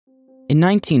In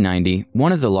 1990,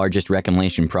 one of the largest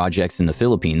reclamation projects in the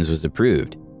Philippines was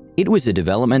approved. It was a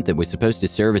development that was supposed to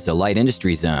serve as a light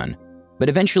industry zone, but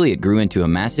eventually it grew into a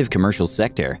massive commercial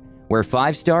sector where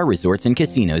 5-star resorts and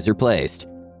casinos are placed,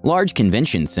 large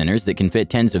convention centers that can fit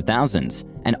tens of thousands,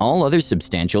 and all other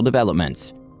substantial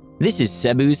developments. This is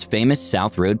Cebu's famous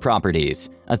South Road Properties,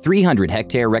 a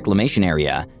 300-hectare reclamation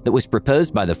area that was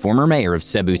proposed by the former mayor of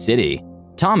Cebu City,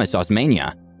 Thomas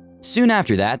Osmeña. Soon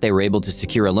after that, they were able to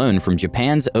secure a loan from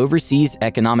Japan's Overseas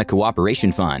Economic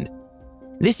Cooperation Fund.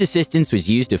 This assistance was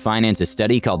used to finance a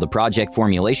study called the Project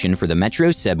Formulation for the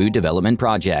Metro Cebu Development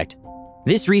Project.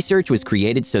 This research was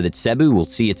created so that Cebu will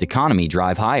see its economy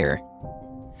drive higher.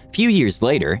 Few years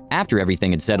later, after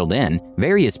everything had settled in,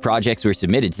 various projects were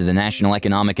submitted to the National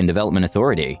Economic and Development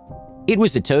Authority. It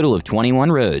was a total of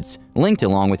 21 roads, linked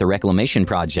along with a reclamation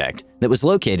project that was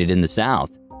located in the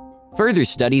south. Further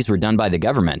studies were done by the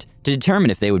government to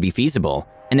determine if they would be feasible,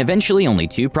 and eventually only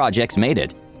 2 projects made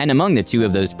it, and among the 2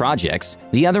 of those projects,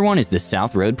 the other one is the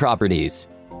South Road Properties.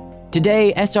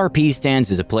 Today, SRP stands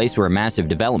as a place where massive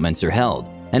developments are held,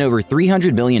 and over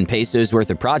 300 billion pesos worth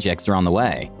of projects are on the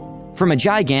way. From a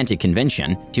gigantic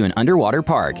convention to an underwater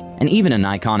park and even an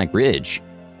iconic bridge.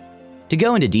 To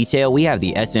go into detail, we have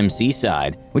the SM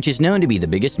Seaside, which is known to be the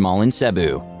biggest mall in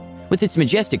Cebu. With its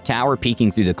majestic tower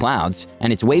peeking through the clouds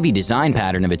and its wavy design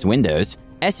pattern of its windows,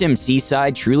 SM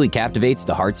Seaside truly captivates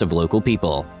the hearts of local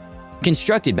people.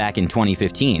 Constructed back in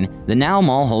 2015, the Now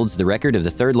Mall holds the record of the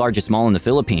 3rd largest mall in the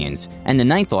Philippines and the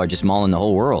 9th largest mall in the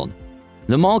whole world.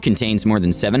 The mall contains more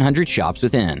than 700 shops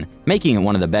within, making it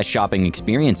one of the best shopping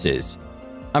experiences.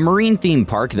 A marine-themed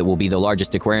park that will be the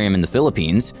largest aquarium in the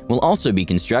Philippines will also be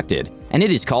constructed, and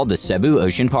it is called the Cebu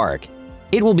Ocean Park.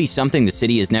 It will be something the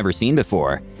city has never seen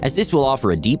before, as this will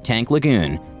offer a deep tank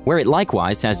lagoon, where it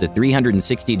likewise has a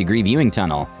 360-degree viewing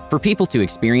tunnel for people to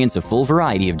experience a full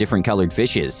variety of different colored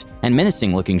fishes and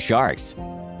menacing-looking sharks.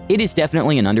 It is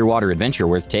definitely an underwater adventure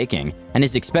worth taking and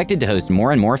is expected to host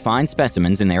more and more fine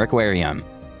specimens in their aquarium.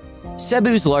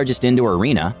 Cebu's largest indoor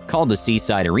arena, called the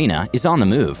Seaside Arena, is on the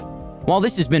move. While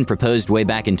this has been proposed way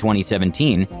back in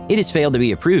 2017, it has failed to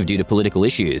be approved due to political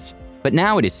issues, but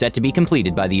now it is set to be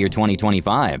completed by the year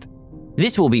 2025.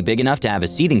 This will be big enough to have a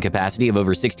seating capacity of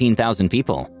over 16,000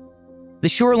 people. The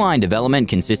shoreline development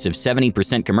consists of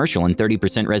 70% commercial and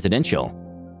 30% residential.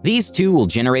 These 2 will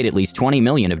generate at least 20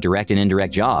 million of direct and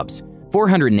indirect jobs.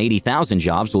 480,000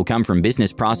 jobs will come from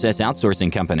business process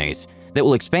outsourcing companies that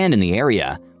will expand in the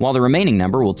area, while the remaining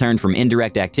number will turn from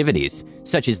indirect activities,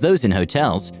 such as those in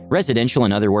hotels, residential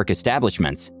and other work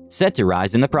establishments, set to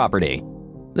rise in the property.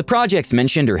 The projects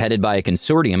mentioned are headed by a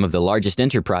consortium of the largest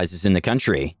enterprises in the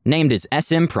country, named as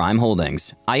SM Prime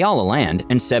Holdings, Ayala Land,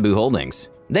 and Cebu Holdings.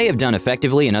 They have done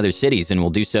effectively in other cities and will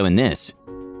do so in this.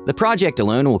 The project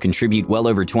alone will contribute well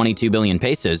over 22 billion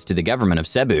pesos to the government of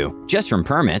Cebu, just from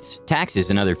permits, taxes,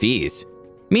 and other fees,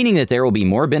 meaning that there will be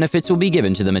more benefits will be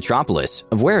given to the metropolis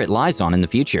of where it lies on in the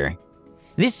future.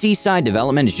 This seaside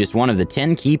development is just one of the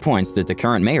 10 key points that the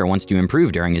current mayor wants to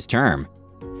improve during his term.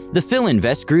 The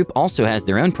Filinvest group also has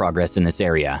their own progress in this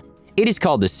area. It is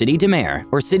called the City de Mar,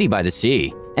 or City by the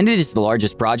Sea, and it is the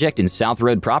largest project in South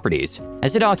Road Properties,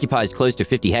 as it occupies close to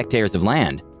 50 hectares of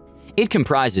land. It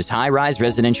comprises high-rise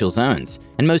residential zones,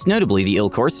 and most notably the Il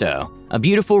Corso, a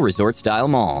beautiful resort-style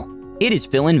mall. It is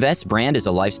Filinvest's brand as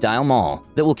a lifestyle mall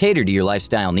that will cater to your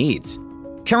lifestyle needs.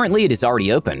 Currently, it is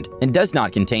already opened and does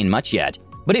not contain much yet,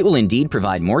 but it will indeed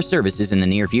provide more services in the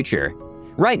near future.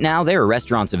 Right now, there are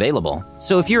restaurants available,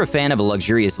 so if you're a fan of a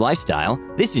luxurious lifestyle,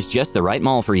 this is just the right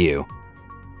mall for you.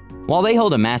 While they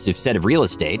hold a massive set of real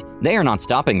estate, they are not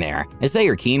stopping there, as they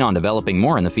are keen on developing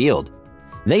more in the field.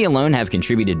 They alone have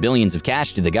contributed billions of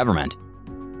cash to the government.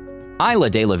 Isla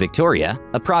Dela Victoria,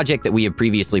 a project that we have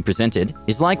previously presented,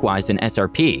 is likewise an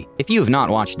SRP. If you have not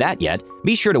watched that yet,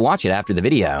 be sure to watch it after the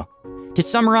video. To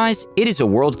summarize, it is a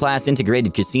world-class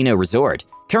integrated casino resort,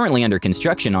 currently under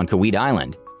construction on Cavite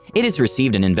Island. It has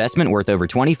received an investment worth over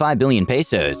 25 billion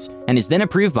pesos and is then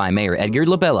approved by Mayor Edgar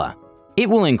Labella. It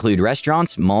will include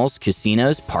restaurants, malls,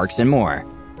 casinos, parks, and more.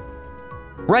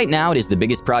 Right now, it is the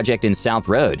biggest project in South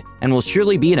Road and will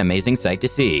surely be an amazing sight to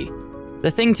see.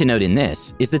 The thing to note in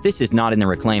this is that this is not in the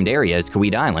reclaimed area, as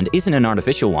Cavite Island isn't an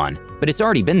artificial one, but it's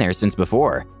already been there since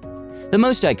before. The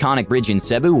most iconic bridge in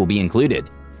Cebu will be included.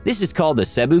 This is called the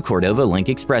Cebu-Cordova Link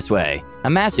Expressway, a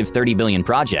massive 30 billion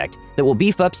project that will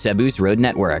beef up Cebu's road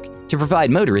network to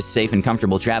provide motorists safe and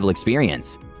comfortable travel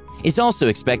experience. It's also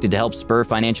expected to help spur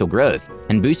financial growth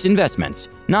and boost investments,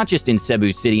 not just in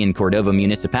Cebu City and Cordova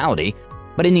Municipality,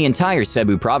 but in the entire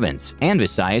Cebu province and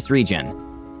Visayas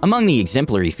Region. Among the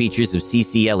exemplary features of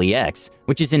CCLEX,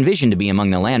 which is envisioned to be among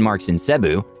the landmarks in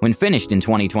Cebu when finished in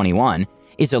 2021,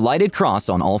 is a lighted cross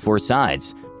on all four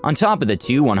sides, on top of the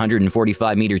two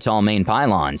 145-meter-tall main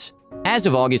pylons. As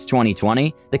of August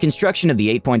 2020, the construction of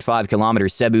the 8.5-kilometer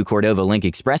Cebu-Cordova Link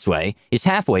Expressway is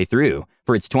halfway through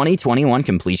for its 2021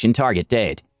 completion target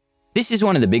date. This is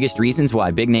one of the biggest reasons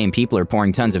why big-name people are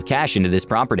pouring tons of cash into this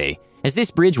property, as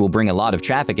this bridge will bring a lot of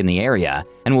traffic in the area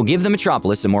and will give the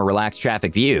metropolis a more relaxed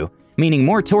traffic view, meaning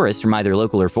more tourists from either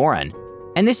local or foreign.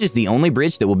 And this is the only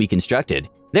bridge that will be constructed.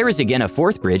 There is again a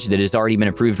fourth bridge that has already been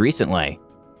approved recently.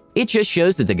 It just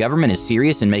shows that the government is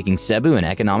serious in making Cebu an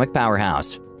economic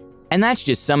powerhouse. And that's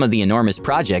just some of the enormous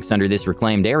projects under this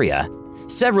reclaimed area.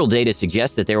 Several data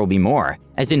suggest that there will be more,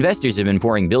 as investors have been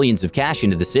pouring billions of cash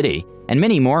into the city, and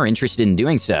many more are interested in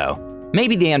doing so.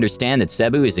 Maybe they understand that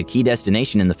Cebu is a key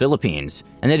destination in the Philippines,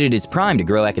 and that it is primed to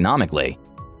grow economically.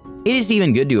 It is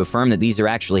even good to affirm that these are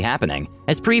actually happening,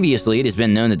 as previously it has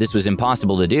been known that this was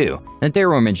impossible to do, and that there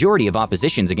were a majority of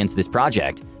oppositions against this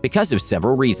project because of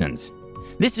several reasons.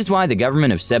 This is why the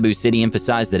government of Cebu City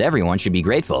emphasized that everyone should be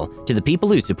grateful to the people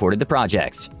who supported the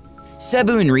projects.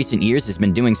 Cebu in recent years has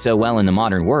been doing so well in the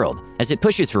modern world, as it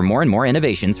pushes for more and more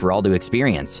innovations for all to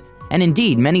experience, and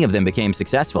indeed many of them became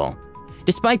successful.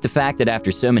 Despite the fact that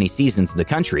after so many seasons the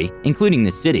country, including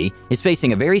this city, is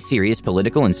facing a very serious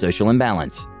political and social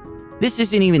imbalance. This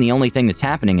isn't even the only thing that's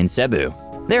happening in Cebu.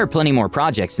 There are plenty more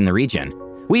projects in the region.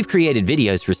 We've created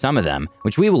videos for some of them,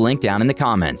 which we will link down in the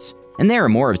comments, and there are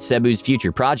more of Cebu's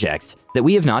future projects that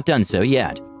we have not done so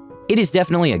yet. It is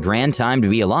definitely a grand time to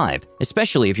be alive,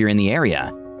 especially if you're in the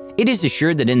area. It is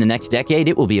assured that in the next decade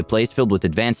it will be a place filled with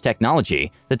advanced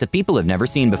technology that the people have never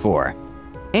seen before.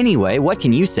 Anyway, what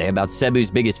can you say about Cebu's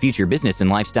biggest future business and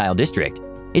lifestyle district?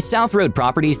 Is South Road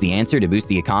Properties the answer to boost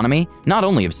the economy, not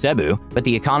only of Cebu, but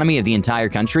the economy of the entire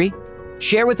country?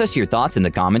 Share with us your thoughts in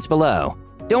the comments below.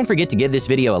 Don't forget to give this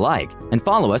video a like and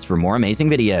follow us for more amazing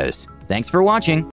videos. Thanks for watching.